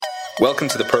Welcome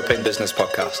to the Propane Business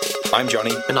Podcast. I'm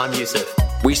Johnny. And I'm Yusuf.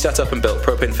 We set up and built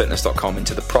propanefitness.com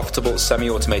into the profitable,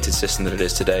 semi-automated system that it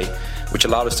is today, which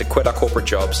allowed us to quit our corporate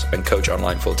jobs and coach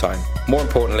online full-time. More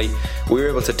importantly, we were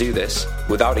able to do this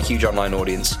without a huge online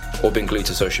audience or being glued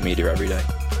to social media every day.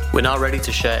 We're now ready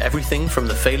to share everything from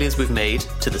the failures we've made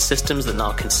to the systems that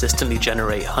now consistently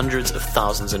generate hundreds of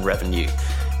thousands in revenue.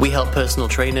 We help personal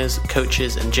trainers,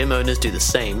 coaches, and gym owners do the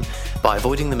same by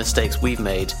avoiding the mistakes we've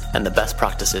made and the best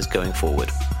practices going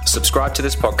forward. Subscribe to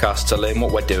this podcast to learn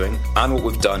what we're doing and what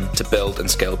we've done to build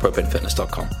and scale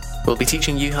propanefitness.com. We'll be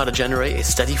teaching you how to generate a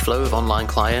steady flow of online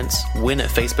clients, win at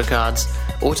Facebook ads,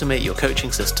 automate your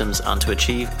coaching systems, and to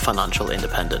achieve financial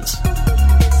independence.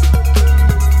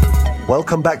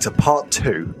 Welcome back to part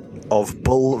 2 of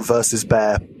Bull versus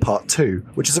Bear part 2,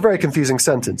 which is a very confusing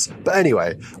sentence. But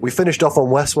anyway, we finished off on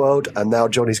Westworld, and now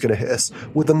Johnny's going to hit us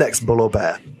with the next bull or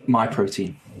bear.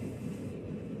 MyProtein.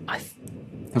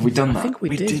 Have we done that? I think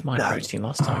we did MyProtein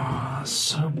last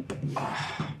time.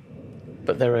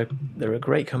 But they're a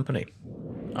great company.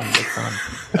 I'm a big fan.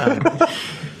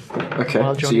 Okay,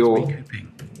 While so Johnny's you're recouping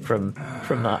from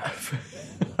that.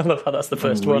 I love how that's the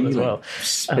first one as well.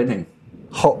 Spinning.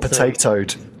 Hot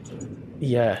potatoed.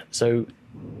 Yeah, so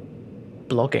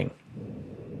blogging.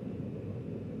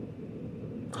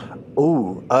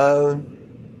 Ooh,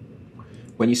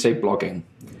 When you say blogging,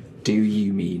 do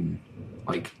you mean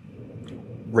like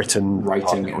written writing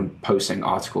article. and posting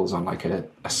articles on like a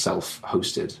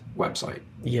self-hosted website?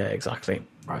 Yeah, exactly.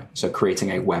 Right. So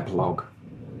creating a weblog.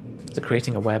 So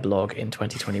creating a weblog in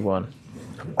 2021.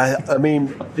 I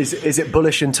mean, is it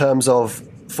bullish in terms of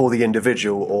for the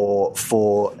individual or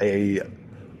for a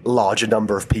larger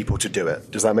number of people to do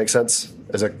it? Does that make sense?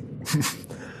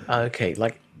 Okay,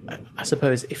 like I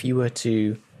suppose if you were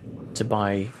to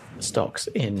buy stocks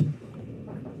in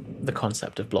the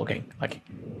concept of blogging, like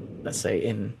let's say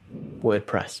in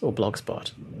WordPress or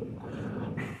Blogspot.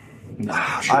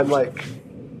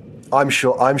 I'm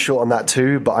short on that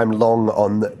too, but I'm long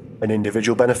on an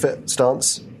individual benefit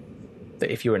stance.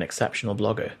 That if you're an exceptional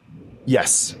blogger.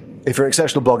 Yes. If you're an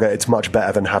exceptional blogger, it's much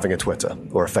better than having a Twitter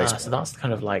or a Facebook. So that's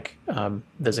kind of like,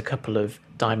 there's a couple of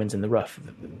diamonds in the rough,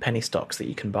 penny stocks that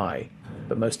you can buy,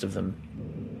 but most of them...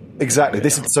 Exactly.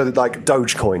 This is so like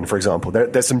Dogecoin, for example.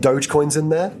 There's some Dogecoins in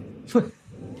there,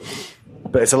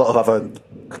 but it's a lot of other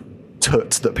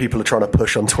tut that people are trying to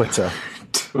push on Twitter.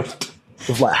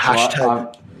 With like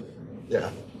hashtag...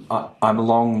 I'm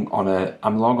long on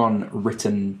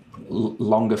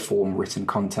longer form written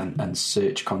content and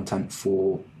search content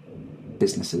for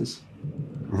businesses,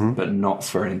 but not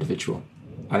for an individual.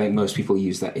 I think most people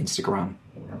use their Instagram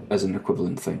as an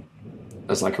equivalent thing,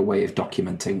 as like a way of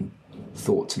documenting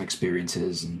thoughts and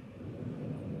experiences, and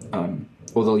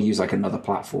or they'll use like another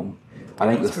platform. I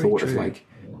think the thought of like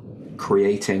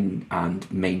creating and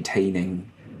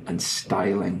maintaining and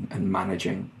styling and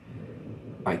managing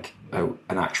like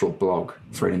an actual blog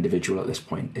for an individual at this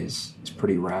point is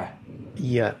pretty rare.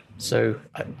 Yeah, so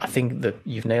I think that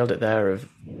you've nailed it there. Of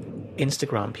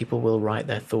Instagram, people will write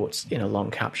their thoughts in a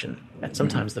long caption, and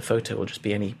sometimes the photo will just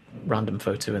be any random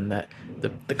photo, and that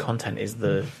the content is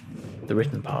the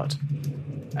written part,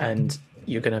 and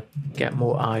you're going to get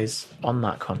more eyes on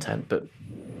that content, but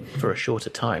for a shorter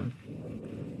time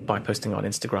by posting on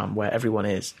Instagram where everyone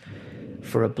is.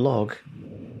 For a blog,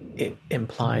 it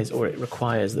implies or it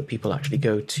requires that people actually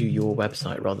go to your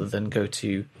website rather than go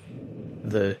to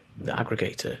the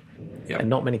aggregator. Yep. And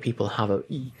not many people have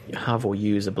or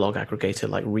use a blog aggregator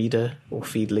like Reader or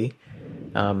Feedly.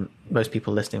 Most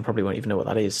people listening probably won't even know what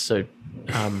that is. So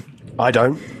I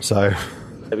don't. So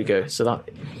there we go. So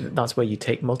that's where you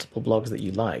take multiple blogs that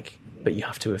you like, but you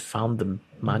have to have found them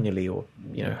manually or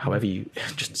however you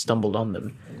just stumbled on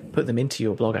them, put them into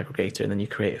your blog aggregator, and then you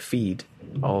create a feed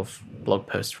of blog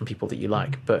posts from people that you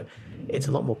like. But it's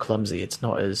a lot more clumsy. It's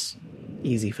not as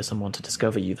easy for someone to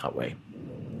discover you that way,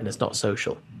 and it's not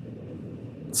social.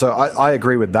 So I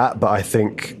agree with that, but I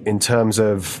think in terms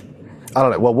of, I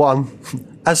don't know, well, one,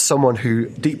 as someone who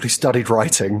deeply studied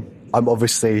writing, I'm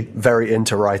obviously very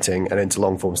into writing and into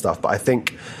long form stuff, but I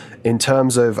think in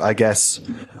terms of, I guess,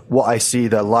 what I see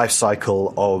the life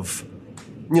cycle of,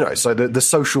 so the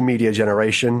social media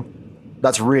generation,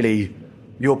 that's really,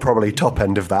 you're probably top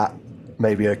end of that,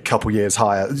 maybe a couple years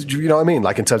higher. You know what I mean?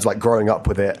 Like in terms of like growing up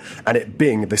with it and it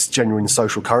being this genuine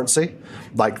social currency,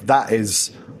 like that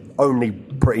is only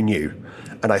pretty new.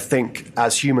 And I think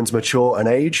as humans mature and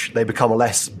age, they become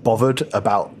less bothered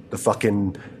about the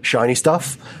fucking shiny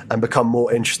stuff and become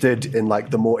more interested in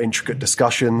like the more intricate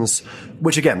discussions,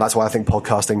 which again, that's why I think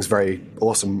podcasting is very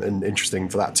awesome and interesting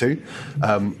for that too.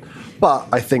 But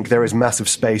I think there is massive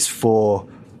space for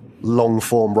long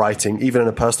form writing, even in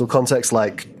a personal context.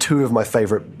 Like two of my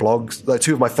favorite blogs, like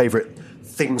two of my favorite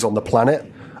things on the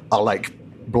planet are like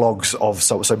blogs of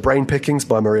so Brain Pickings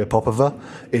by Maria Popova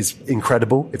is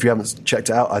incredible. If you haven't checked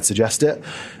it out, I'd suggest it.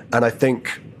 And I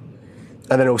think,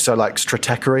 and then also like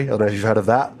Stratechery, I don't know if you've heard of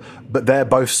that, but they're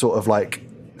both sort of like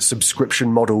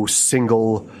subscription model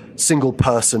single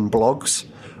person blogs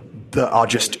that are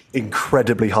just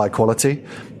incredibly high quality.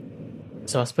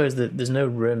 So I suppose that there's no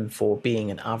room for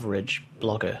being an average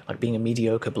blogger. Like being a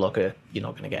mediocre blogger, you're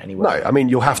not going to get anywhere. No, I mean,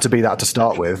 you'll have to be that to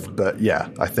start with, but yeah,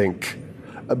 I think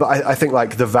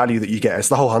like the value that you get, it's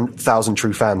the whole 1,000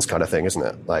 true fans kind of thing, isn't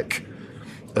it? Like,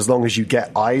 as long as you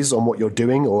get eyes on what you're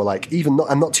doing, or like even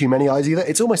not too many eyes either,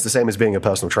 it's almost the same as being a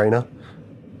personal trainer.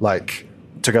 Like,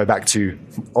 to go back to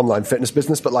online fitness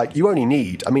business, but like you only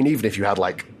need, I mean, even if you had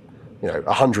like,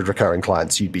 100 recurring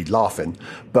clients, you'd be laughing.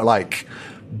 But like,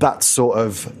 that's sort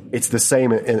of, it's the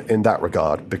same in that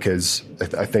regard, because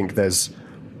I think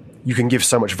you can give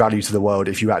so much value to the world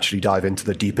if you actually dive into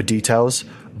the deeper details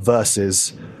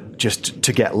versus just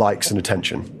to get likes and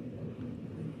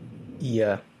attention.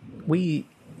 Yeah. We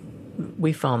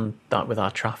found that with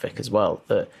our traffic as well,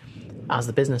 that as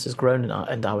the business has grown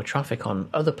and our traffic on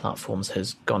other platforms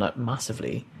has gone up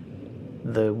massively,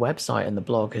 the website and the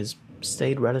blog has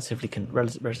stayed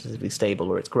relatively stable,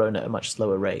 or it's grown at a much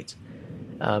slower rate.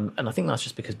 And I think that's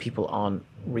just because people aren't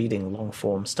reading long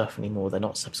form stuff anymore. They're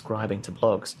not subscribing to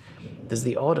blogs. There's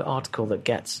the odd article that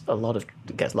gets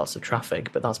lots of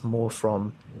traffic, but that's more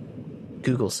from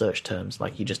Google search terms.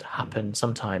 Like, you just happen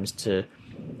sometimes to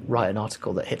write an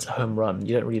article that hits a home run.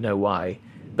 You don't really know why,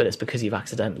 but it's because you've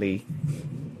accidentally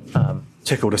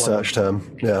tickled a search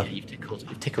term. Yeah,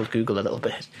 you've tickled Google a little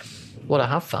bit. What I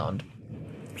have found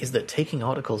is that taking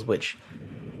articles which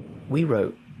we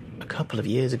wrote a couple of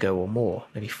years ago or more,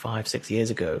 maybe 5-6 years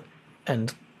ago,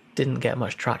 and didn't get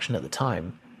much traction at the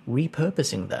time,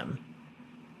 repurposing them,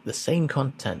 the same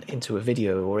content, into a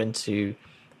video or into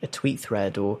a tweet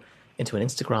thread or into an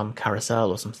Instagram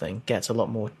carousel or something, gets a lot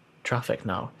more traffic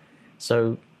now.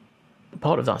 So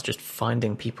part of that's just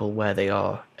finding people where they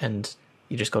are, and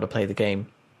you just got to play the game.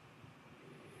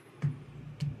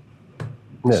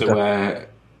 Yeah, so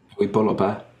we bull or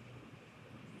bear?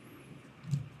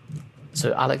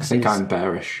 So Alex, I think I'm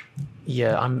bearish.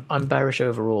 Yeah, I'm bearish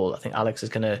overall. I think Alex is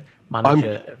going to manage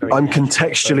a very. I'm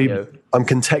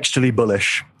contextually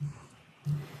bullish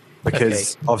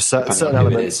because of certain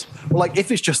elements. Well, like if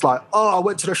it's just like, I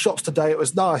went to the shops today, it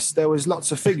was nice. There was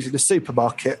lots of things in the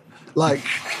supermarket. Like,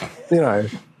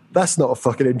 that's not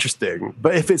fucking interesting.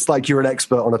 But if it's like you're an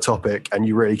expert on a topic and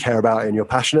you really care about it and you're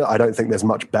passionate, I don't think there's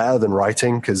much better than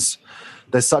writing, because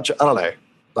there's such, I don't know,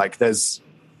 like there's.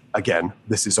 Again,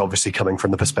 this is obviously coming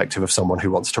from the perspective of someone who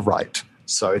wants to write.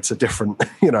 So it's a different,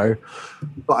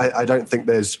 but I don't think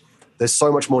there's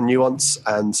so much more nuance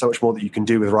and so much more that you can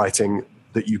do with writing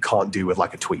that you can't do with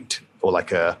like a tweet or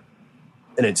like an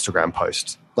Instagram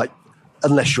post. Like,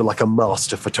 unless you're like a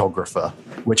master photographer,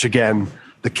 which again,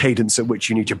 the cadence at which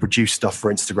you need to produce stuff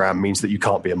for Instagram means that you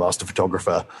can't be a master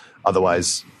photographer.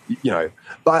 Otherwise,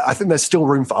 but I think there's still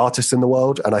room for artists in the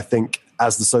world. And I think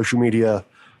as the social media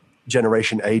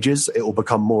generation ages, it will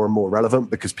become more and more relevant,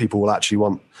 because people will actually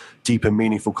want deep and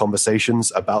meaningful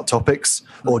conversations about topics,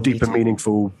 or deep and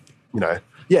meaningful,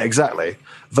 yeah, exactly.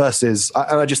 Versus,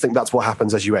 and I just think that's what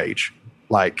happens as you age.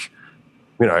 Like,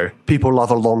 people love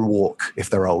a long walk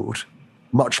if they're old,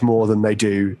 much more than they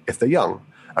do if they're young.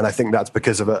 And I think that's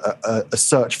because of a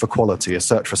search for quality, a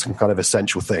search for some kind of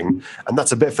essential thing. And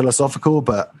that's a bit philosophical,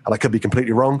 and I could be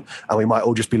completely wrong, and we might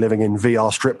all just be living in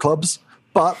VR strip clubs.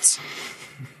 But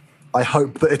I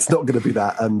hope that it's not going to be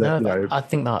that. And I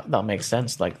think that makes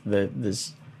sense. Like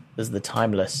there's the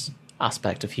timeless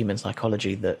aspect of human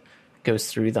psychology that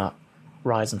goes through that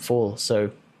rise and fall.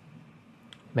 So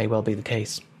may well be the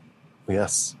case.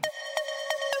 Yes.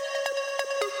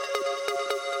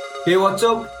 Hey, what's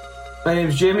up? My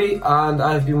name's Jamie, and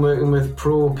I've been working with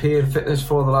Pro Pain Fitness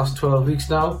for the last 12 weeks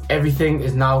now. Everything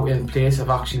is now in place. I've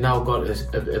actually now got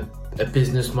a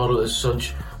business model as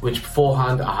such, which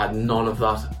beforehand I had none of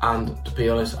that, and to be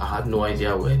honest, I had no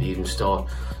idea where to even start.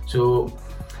 So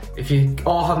if you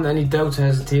are having any doubts or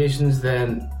hesitations,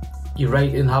 then you're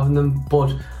right in having them,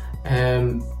 but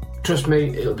trust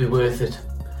me, it'll be worth it.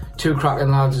 Two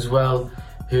cracking lads as well,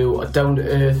 who are down to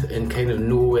earth and kind of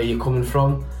know where you're coming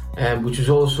from, which was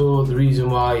also the reason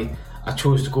why I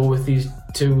chose to go with these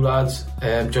two lads,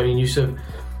 Johnny and Yusuf,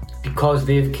 because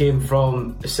they've came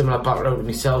from a similar background to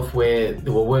myself, where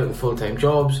they were working full-time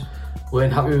jobs,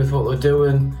 weren't happy with what they were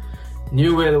doing,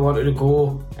 knew where they wanted to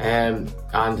go, and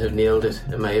have nailed it,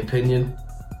 in my opinion.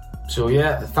 So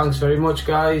yeah, thanks very much,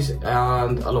 guys,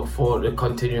 and I look forward to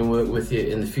continuing work with you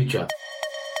in the future.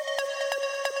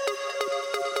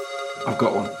 I've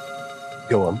got one.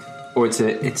 Go on. Or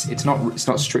it's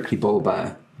not strictly bull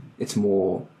bear. It's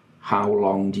more, how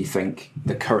long do you think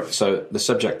the current? So the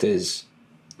subject is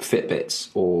Fitbits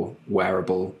or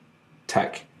wearable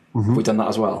tech. Have we done that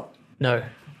as well? No,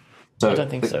 So I don't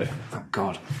think so. Oh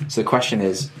God. So the question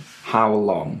is, how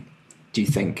long do you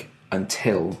think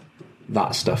until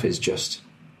that stuff is just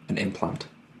an implant?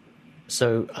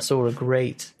 So I saw a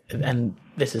great, and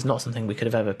this is not something we could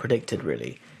have ever predicted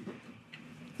really,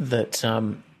 that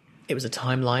it was a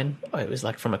timeline. It was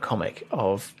like from a comic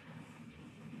of,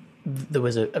 there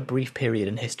was a brief period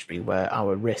in history where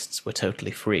our wrists were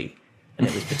totally free, and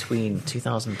it was between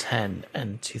 2010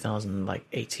 and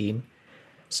 2018.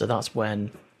 So that's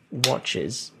when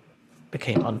watches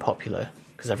became unpopular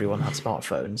because everyone had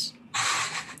smartphones,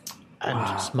 and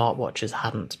smartwatches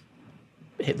hadn't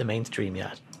hit the mainstream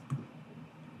yet.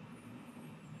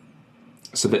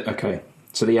 So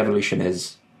the evolution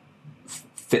is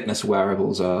fitness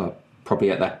wearables are probably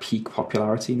at their peak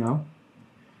popularity now.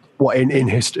 What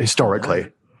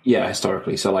historically? Yeah,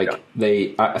 historically. So a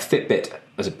Fitbit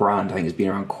as a brand, I think, has been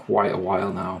around quite a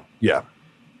while now. Yeah,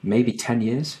 Maybe 10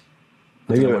 years.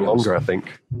 maybe a bit longer. I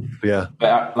think. Yeah,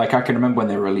 But I can remember when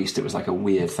they were released, it was like a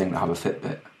weird thing to have a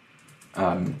Fitbit.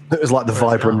 it was like the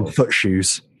vibrant foot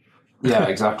shoes. Yeah,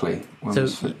 exactly. So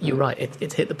you're right.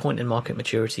 It's hit the point in market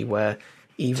maturity where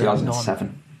even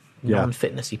 2007.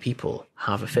 non-fitnessy people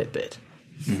have a Fitbit.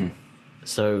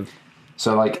 So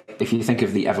So if you think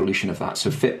of the evolution of that, so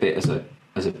Fitbit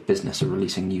as a business are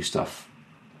releasing new stuff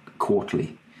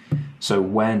quarterly. So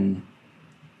when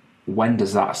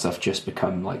does that stuff just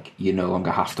become like you no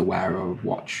longer have to wear a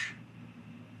watch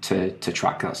to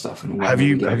track that stuff? And Have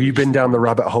you been down the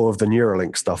rabbit hole of the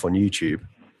Neuralink stuff on YouTube,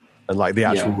 and like the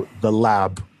actual the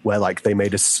lab where like they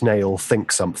made a snail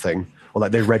think something, or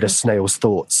like they read a snail's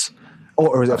thoughts,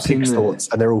 or was it a pig's thoughts,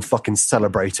 and they're all fucking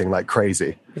celebrating like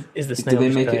crazy. is the Do snail they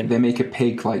just make going, it? They make a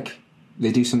pig like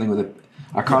they do something with a.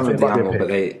 I can't remember the animal,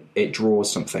 but it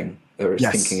draws something. Or it's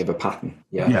thinking of a pattern.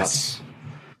 Yeah, Yes.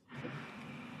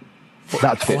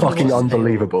 That's fucking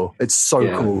unbelievable. It's so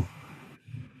cool.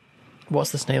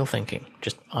 what's the snail thinking?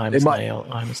 Just, I'm a snail,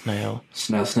 I'm a snail.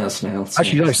 Snail.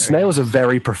 Actually, no, snails are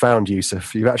very profound,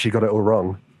 Yusuf. You've actually got it all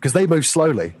wrong. Because they move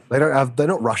slowly. They're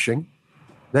not rushing.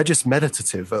 They're just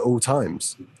meditative at all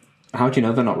times. How do you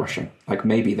know they're not rushing? Like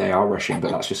maybe they are rushing,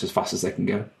 but that's just as fast as they can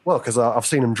go. Well, because I've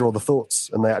seen them draw the thoughts,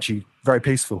 and they're actually very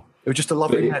peaceful. It was just a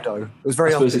lovely meadow. It was very.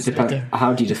 I suppose it depends.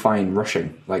 How do you define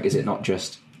rushing? Like, is it not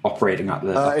just operating at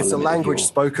the? It's a language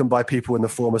spoken by people in the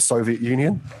former Soviet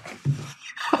Union.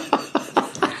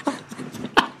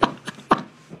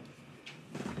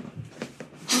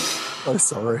 I'm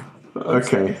sorry.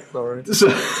 Okay. Sorry.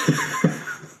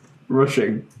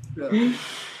 Rushing.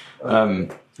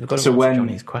 We've got to So answer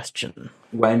Johnny's question.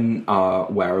 When are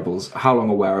wearables? How long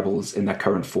are wearables in their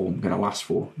current form going to last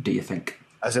for? Do you think?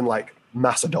 As in, like,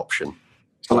 mass adoption.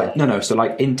 So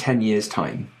in 10 years'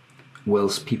 time, will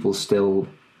people still?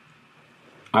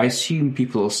 I assume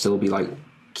people will still be like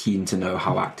keen to know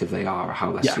how active they are or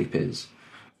how their sleep is.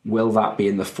 Will that be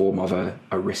in the form of a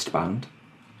wristband,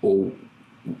 or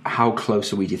how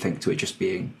close are we, do you think, to it just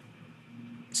being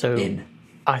in?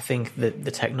 I think that the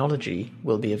technology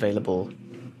will be available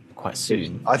quite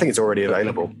soon. I think it's already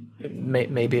available.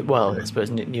 Maybe, well, I suppose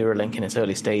Neuralink in its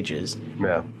early stages.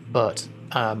 Yeah. But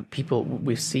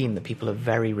we've seen that people are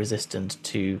very resistant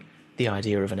to the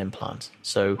idea of an implant.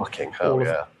 So Fucking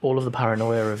hell, all of the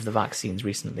paranoia of the vaccines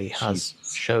recently has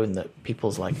shown that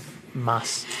people's like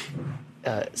mass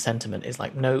sentiment is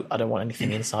like, no, I don't want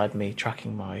anything inside me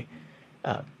tracking my...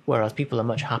 whereas people are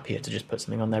much happier to just put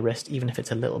something on their wrist, even if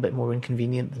it's a little bit more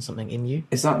inconvenient than something in you.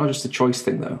 Is that not just a choice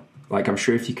thing, though? Like, I'm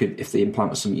sure if the implant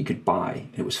was something you could buy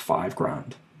and it was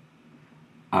 $5,000,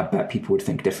 I bet people would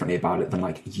think differently about it than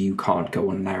like, you can't go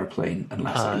on an airplane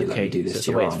unless you let me do this. So it's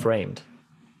the way it's framed.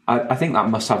 I think that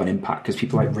must have an impact because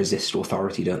people like resist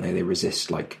authority, don't they? They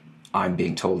resist like, I'm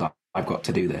being told I've got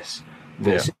to do this.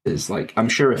 Versus like, I'm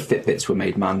sure if Fitbits were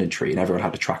made mandatory and everyone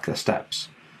had to track their steps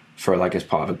for like as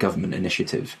part of a government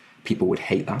initiative, people would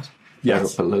hate that.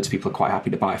 Yes. But loads of people are quite happy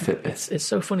to buy a Fitbit. It's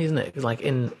so funny, isn't it? Because like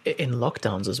in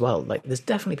lockdowns as well, like there's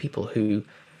definitely people who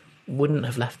wouldn't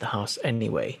have left the house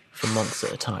anyway for months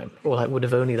at a time, or like would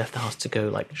have only left the house to go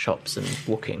like shops and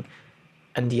walking.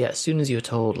 And yet as soon as you're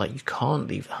told like you can't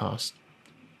leave the house,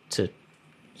 you're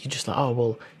just like, oh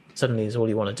well, suddenly it's all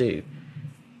you want to do.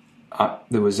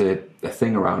 There was a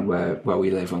thing around where we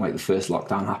live when like the first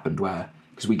lockdown happened, where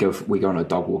because we go on a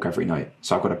dog walk every night,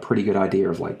 so I've got a pretty good idea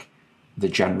of like the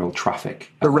general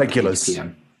traffic. The at, like, regulars. 8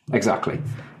 PM. Exactly.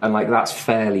 And like that's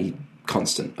fairly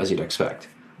constant, as you'd expect.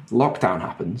 Lockdown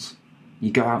happens,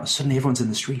 you go out and suddenly everyone's in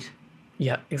the street.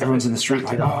 Yeah, exactly. Everyone's in the street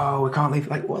Exactly like, that. oh, we can't leave.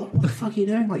 Like, what the fuck are you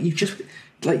doing? Like,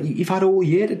 you've had all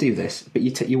year to do this, but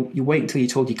you wait until you're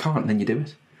told you can't, and then you do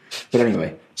it. But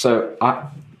anyway, so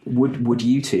would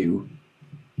you two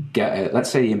get let's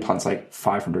say the implant's like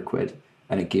 500 quid,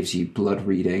 and it gives you blood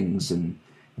readings and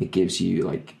it gives you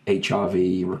like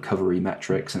HRV recovery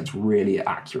metrics, and it's really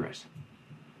accurate.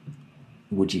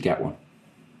 Would you get one?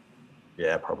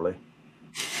 Yeah, probably.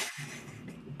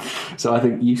 So I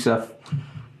think Yusuf,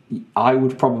 I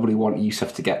would probably want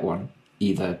Yusuf to get one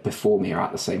either before me or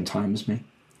at the same time as me.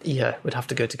 Yeah, we'd have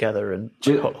to go together and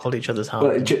hold each other's hand.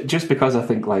 Well, just because I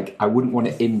think like I wouldn't want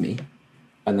it in me,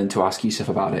 and then to ask Yusuf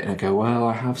about it and I go, well,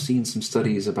 I have seen some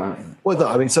studies about it. Well, no,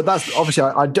 I mean, so that's obviously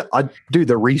I do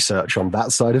the research on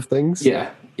that side of things.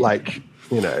 Yeah. Like,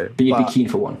 you know, But you'd be keen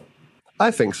for one. I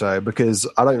think so, because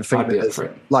I don't think I'd be up that for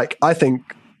it. like I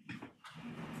think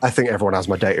everyone has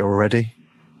my data already.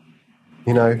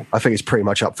 You know, I think it's pretty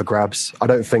much up for grabs. I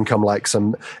don't think I'm like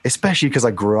especially because I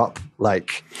grew up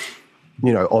like,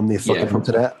 you know, on the fucking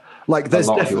internet. Like, there's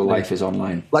a lot of definitely your life is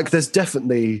online. like there's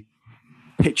definitely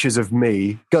pictures of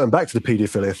me going back to the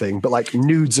paedophilia thing, but like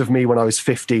nudes of me when I was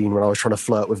 15, when I was trying to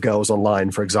flirt with girls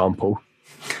online, for example.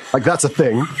 Like, that's a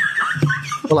thing.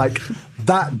 But like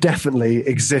that definitely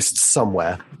exists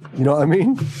somewhere. You know what I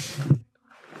mean?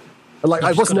 And like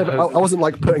I wasn't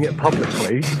like putting it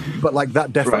publicly, but like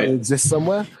that definitely exists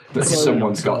somewhere. But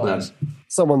someone's got them.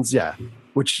 Someone's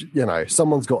which, you know,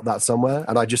 someone's got that somewhere,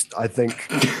 and I think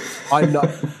I'm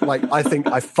not like I think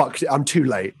I fucked it. I'm too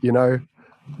late, you know.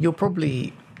 You're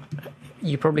probably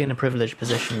in a privileged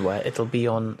position where it'll be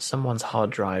on someone's hard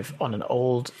drive on an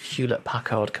old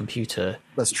Hewlett-Packard computer.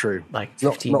 That's true. Like It's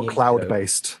 15 not years cloud ago.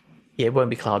 based. Yeah, it won't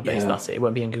be cloud-based, Yeah. that's it. It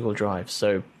won't be in Google Drive,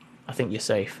 so I think you're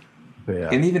safe. Yeah.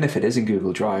 And even if it is in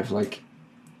Google Drive, like,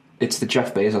 it's the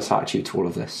Jeff Bezos attitude to all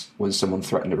of this. When someone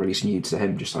threatened to release nudes to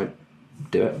him, just like,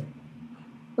 do it.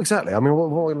 Exactly. I mean,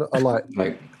 what I like.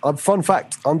 Like, Fun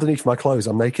fact: underneath my clothes,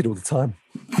 I'm naked all the time.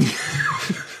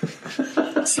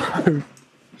 So,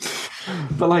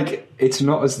 but like, it's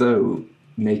not as though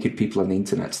naked people on the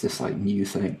internet's this like new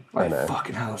thing. Like, know.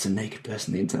 fucking hell, it's a naked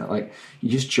person on the internet. Like, you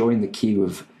just join the queue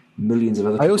of millions of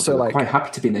other I people also, who are like- quite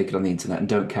happy to be naked on the internet and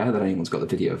don't care that anyone's got the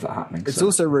video of that happening. it's So-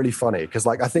 also really funny because,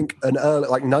 like, I think an early,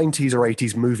 like, 90s or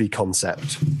 80s movie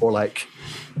concept, or like,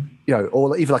 you know,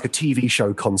 or even like a TV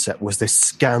show concept, was this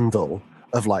scandal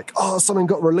of like, oh, something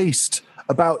got released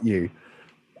about you.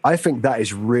 I think that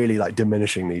is really like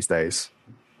diminishing these days.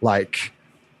 Like,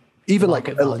 even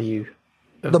Market like value.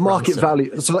 of the market ransom.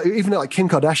 value. So like, even like Kim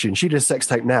Kardashian, she did a sex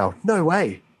tape now. No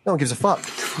way. No one gives a fuck.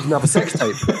 Another sex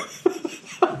tape.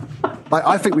 Like,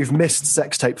 I think we've missed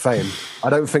sex tape fame. I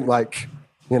don't think, like,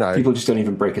 you know, people just don't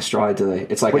even break a stride, do they?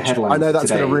 It's like which a headline I know that's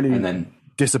today, going to really and then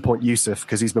disappoint Yusuf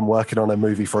because he's been working on a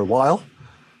movie for a while.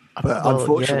 But Well,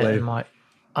 unfortunately, yeah,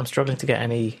 I'm struggling to get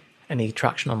any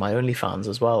traction on my OnlyFans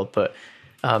as well. But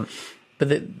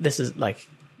this is like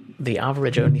the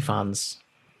average OnlyFans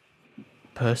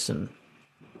person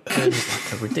earns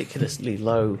like a ridiculously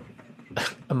low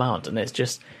amount, and it's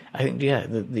just, I think,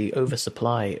 the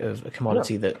oversupply of a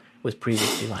commodity that was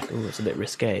previously like, oh, it's a bit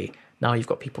risque. Now you've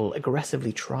got people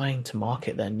aggressively trying to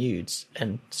market their nudes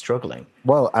and struggling.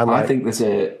 well, and I like, think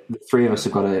the three of us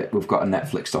we've got a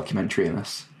Netflix documentary in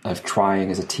us of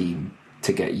trying as a team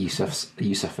to get Yusuf an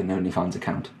OnlyFans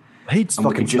account. he'd and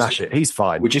we fucking can just- smash it. He's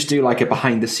fine. We just do like a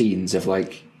behind the scenes of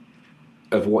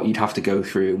what you'd have to go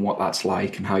through and what that's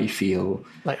like and how you feel.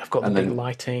 Like, I've got the And big then-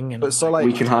 lighting, and But so, like,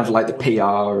 We can handle like the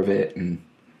PR of it, and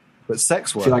but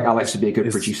sex I work. feel like Alex would be a good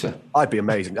is- producer. I'd be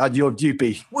amazing.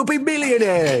 We'll be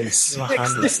millionaires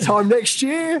this time next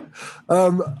year. But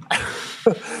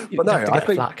no, you have to I get a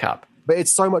think. flat cap. But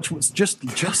it's so much, it's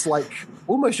just like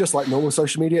almost just like normal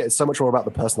social media. It's so much more about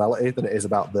the personality than it is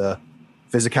about the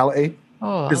physicality.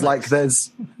 Oh, Because like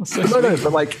there's so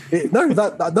but like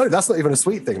that's not even a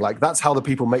sweet thing. Like, that's how the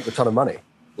people make the ton of money.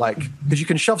 Like, because you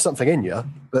can shove something in you,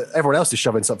 but everyone else is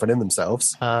shoving something in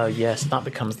themselves. Yes, that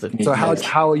becomes the. So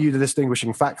how are you the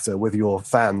distinguishing factor with your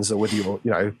fans or with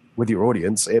your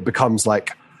audience? It becomes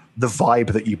like the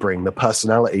vibe that you bring, the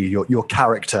personality, your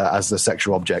character as the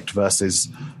sexual object versus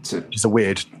just a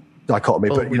weird dichotomy.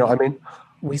 Well, but you know what I mean?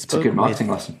 We It's a spoke good marketing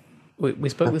with, lesson. we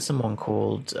spoke with someone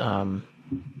called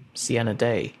Sienna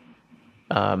Day,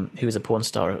 who was a porn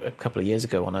star a couple of years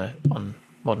ago on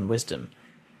Modern Wisdom,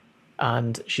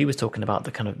 and she was talking about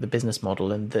the kind of the business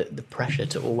model and the pressure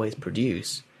to always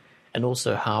produce, and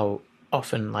also how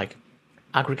often like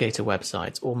aggregator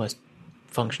websites almost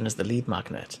function as the lead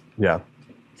magnet Yeah.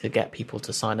 to get people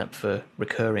to sign up for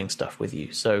recurring stuff with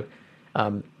you. So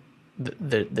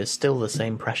there's still the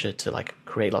same pressure to like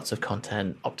create lots of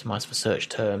content, optimize for search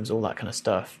terms, all that kind of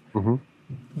stuff,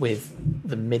 with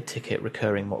the mid-ticket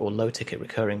recurring or low-ticket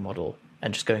recurring model,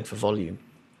 and just going for volume.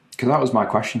 Because that was my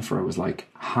question for it, was like,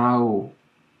 how,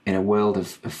 in a world of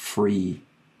free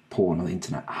porn on the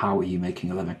internet, how are you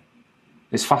making a living?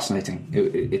 It's fascinating.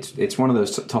 It's one of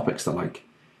those topics that like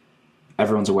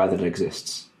everyone's aware that it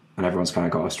exists, and everyone's kind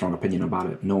of got a strong opinion about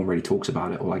it. No one really talks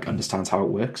about it or like understands how it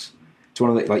works. It's one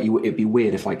of the, like, it'd be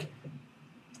weird if like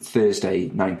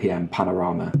Thursday 9 p.m.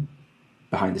 Panorama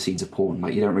behind the scenes of porn,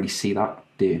 like you don't really see that,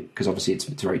 do you? Because obviously it's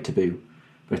very taboo,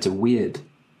 but it's a weird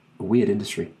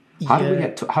industry. How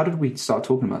did we start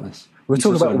talking about this? We were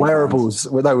talking about wearables.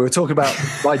 We were talking about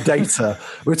my data.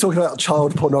 We were talking about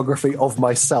child pornography of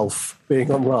myself being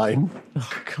online.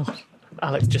 Oh, God.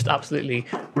 Alex just absolutely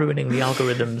ruining the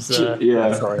algorithms.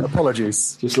 Yeah. Sorry,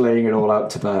 apologies. Just laying it all out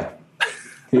to bear.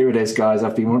 Here it is, guys.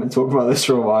 I've been wanting to talk about this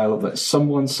for a while, but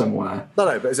someone somewhere...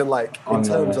 No, but it's in like... In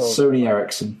terms of Sony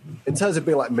Ericsson. In terms of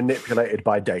being like manipulated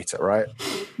by data, right?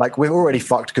 Like we're already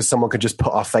fucked because someone could just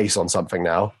put our face on something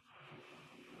now.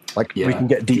 Like we can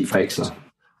get deep fakes.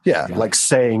 Yeah, like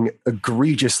saying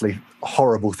egregiously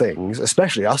horrible things,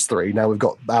 especially us three. Now we've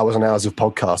got hours and hours of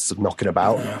podcasts of knocking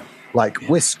about. Yeah. Like,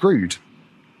 we're screwed.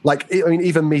 Like, I mean,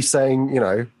 even me saying, you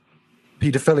know,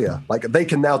 paedophilia, like, they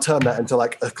can now turn that into,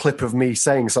 like, a clip of me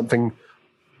saying something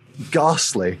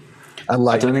ghastly. And,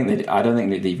 like... I don't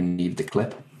think they even need the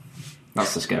clip.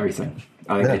 That's the scary thing.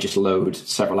 I think they just load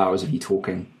several hours of you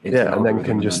talking into the and then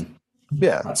can just...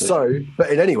 But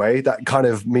in any way, that kind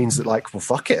of means that, like, well,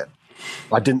 fuck it.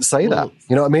 I didn't say that.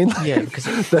 You know what I mean? Yeah, because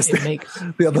it makes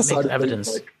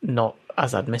evidence like, not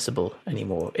as admissible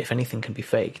anymore. If anything can be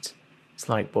faked, it's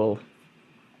like, well...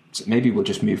 So maybe we'll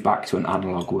just move back to an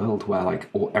analog world where like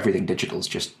everything digital is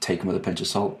just taken with a pinch of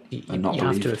salt and not believed. You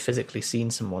have to have physically seen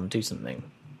someone do something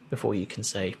before you can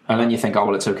say... And then you think, oh,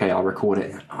 well, it's okay, I'll record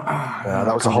it.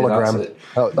 That was a hologram.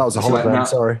 That was a hologram,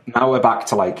 sorry. Now we're back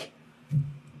to like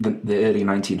the early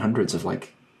 1900s of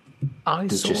like... I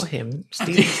saw him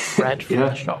stealing bread from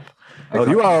the shop. Well,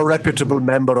 you are a reputable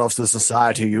member of the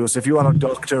society, Yus. If you are a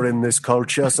doctor in this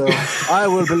culture, so I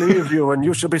will believe you, and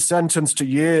you should be sentenced to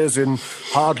years in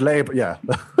hard labor. Yeah,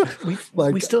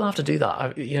 we still have to do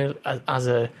that. You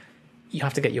know, you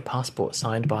have to get your passport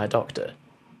signed by a doctor,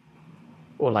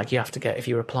 or like you have to get if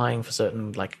you're applying for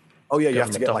certain like. Oh yeah, you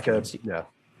have to get like a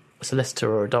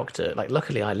solicitor or a doctor. Like,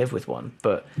 luckily, I live with one,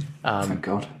 but thank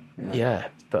God. Yeah,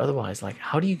 but otherwise, like,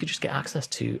 how do you just get access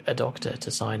to a doctor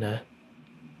to sign a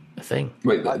thing?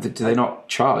 Wait, do they not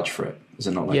charge for it? Is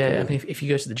it not like... Yeah, I mean, if you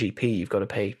go to the GP, you've got to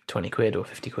pay 20 quid or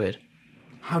 50 quid.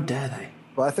 How dare they?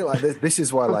 But I think like this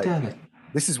is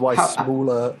why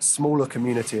smaller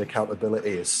community accountability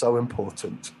is so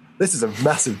important. This is a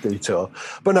massive detour,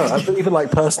 but no, I think even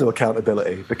like personal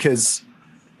accountability, because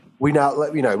we now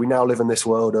live in this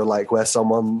world of like where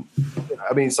someone,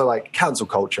 I mean, so like cancel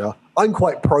culture. I'm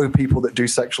quite pro people that do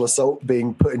sexual assault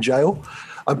being put in jail.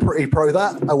 I'm pretty pro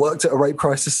that. I worked at a rape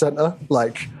crisis center.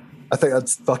 Like, I think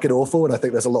that's fucking awful. And I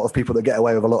think there's a lot of people that get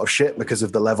away with a lot of shit because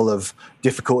of the level of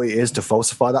difficulty it is to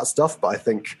falsify that stuff. But I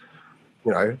think,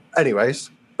 anyways.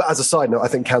 But as a side note, I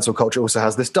think cancel culture also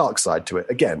has this dark side to it.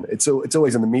 Again, it's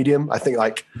always in the medium. I think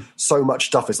like so much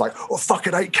stuff is like, oh,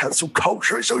 fucking hate cancel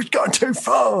culture. It's always going too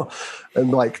far.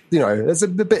 And like, there's a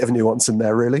bit of nuance in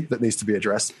there really that needs to be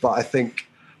addressed. But I think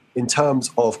in terms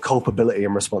of culpability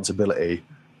and responsibility,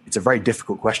 it's a very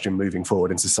difficult question moving forward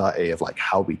in society of like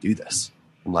how we do this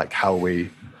and like how we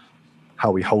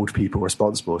hold people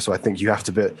responsible. So I think you have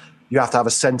to have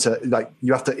a center, like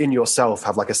you have to in yourself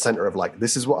have like a center of like,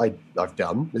 this is what I've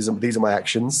done. These are my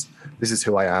actions. This is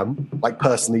who I am, like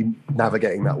personally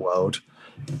navigating that world.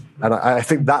 And I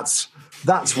think that's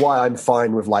why I'm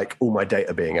fine with like all my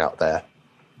data being out there,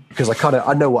 because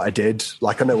I know what I did.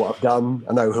 Like I know what I've done.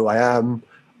 I know who I am.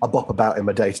 I bop about in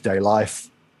my day-to-day life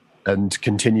and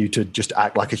continue to just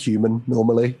act like a human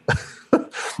normally.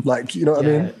 Like, you know what I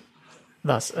mean?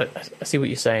 I see what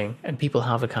you're saying. And people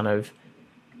have a kind of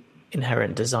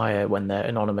inherent desire when they're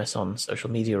anonymous on social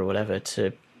media or whatever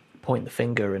to point the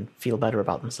finger and feel better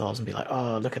about themselves and be like,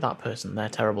 oh, look at that person. They're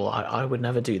terrible. I would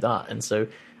never do that. And so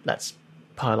let's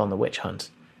pile on the witch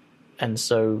hunt. And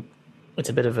so it's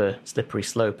a bit of a slippery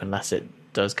slope unless it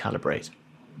does calibrate.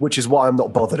 Which is why I'm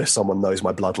not bothered if someone knows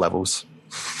my blood levels.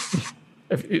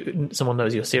 If someone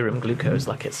knows your serum glucose,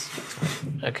 like it's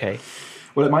okay.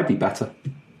 Well, it might be better.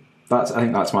 I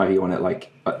think that's my view on it.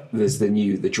 Like, there's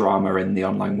the drama in the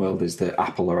online world is that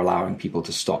Apple are allowing people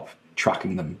to stop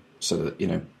tracking them so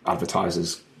that,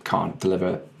 advertisers can't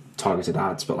deliver targeted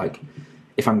ads, but like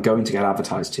if I'm going to get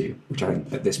advertised to, which I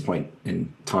think at this point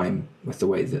in time with the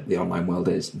way that the online world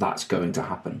is, that's going to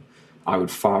happen. I would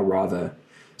far rather,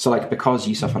 so like because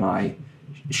Yusuf and I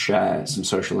share some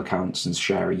social accounts and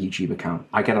share a YouTube account,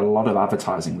 I get a lot of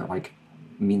advertising that like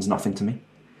means nothing to me.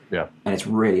 Yeah. And it's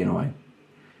really annoying.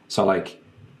 So like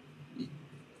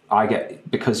I get,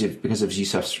 because of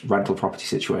Yusuf's rental property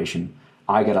situation,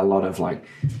 I get a lot of like,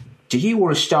 do you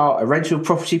want to start a rental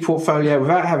property portfolio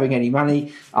without having any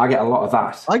money? I get a lot of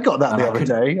that. I got that the other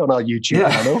day on our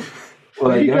YouTube channel.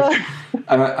 Well, there you go.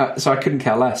 And so I couldn't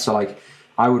care less. So like,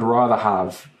 I would rather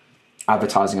have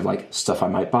advertising of like stuff I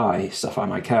might buy, stuff I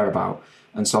might care about.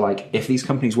 And so like, if these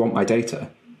companies want my data,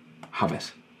 have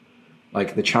it.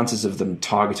 Like the chances of them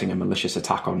targeting a malicious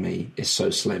attack on me is so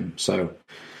slim. So,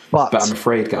 but I'm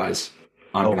afraid, guys,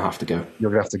 I'm going to have to go.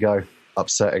 You're going to have to go.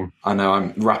 Upsetting. I know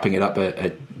I'm wrapping it up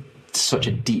at such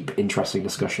a deep, interesting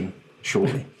discussion,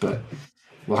 surely, but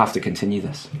we'll have to continue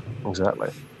this. Exactly.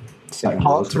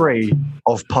 Part 3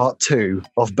 of part 2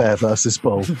 of Bear versus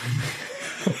Bull.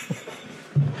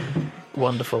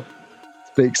 Wonderful.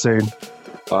 Speak soon.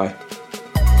 Bye.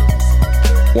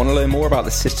 Want to learn more about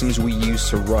the systems we use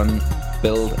to run,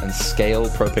 build, and scale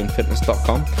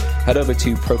propanefitness.com? Head over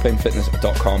to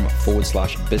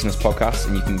propanefitness.com/business podcast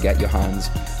and you can get your hands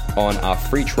on our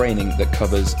free training that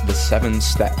covers the 7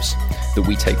 steps that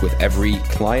we take with every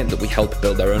client that we help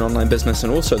build their own online business,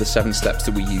 and also the 7 steps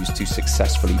that we use to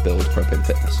successfully build Propane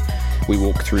Fitness. We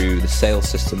walk through the sales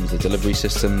systems, the delivery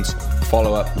systems,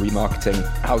 follow-up, remarketing,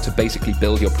 how to basically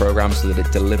build your program so that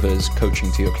it delivers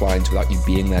coaching to your clients without you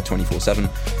being there 24/7.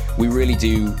 We really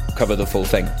do cover the full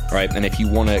thing, right? And if you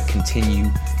want to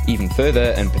continue even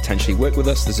further and potentially work with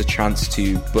us, there's a chance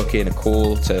to book in a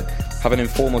call to have an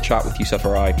informal chat with Yusuf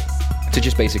or I to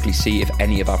just basically see if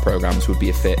any of our programs would be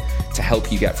a fit to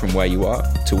help you get from where you are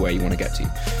to where you want to get to.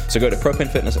 So go to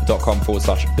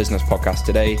propanefitness.com/business podcast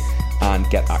today and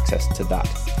get access to that.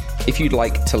 If you'd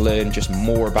like to learn just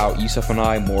more about Yusuf and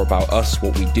I, more about us,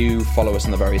 what we do, follow us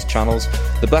on the various channels,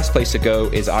 the best place to go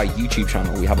is our YouTube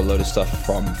channel. We have a load of stuff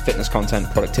from fitness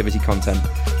content, productivity content,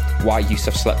 why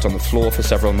Yusuf slept on the floor for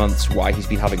several months, why he's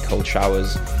been having cold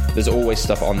showers. There's always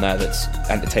stuff on there that's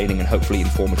entertaining and hopefully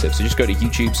informative. So just go to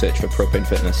YouTube, search for Propane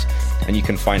Fitness, and you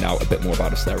can find out a bit more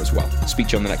about us there as well. Speak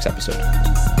to you on the next episode.